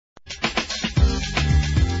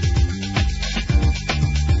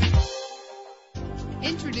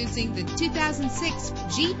Introducing the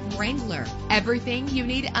 2006 Jeep Wrangler. Everything you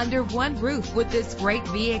need under one roof with this great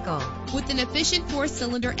vehicle. With an efficient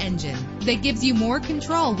 4-cylinder engine that gives you more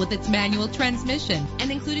control with its manual transmission. An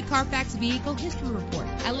included Carfax Vehicle History Report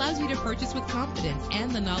allows you to purchase with confidence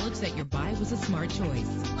and the knowledge that your buy was a smart choice.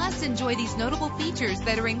 Plus, enjoy these notable features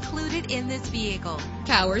that are included in this vehicle: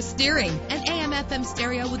 power steering, an AM/FM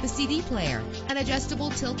stereo with a CD player, an adjustable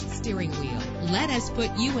tilt steering wheel. Let us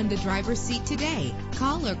put you in the driver's seat today.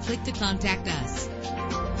 Call or click to contact us.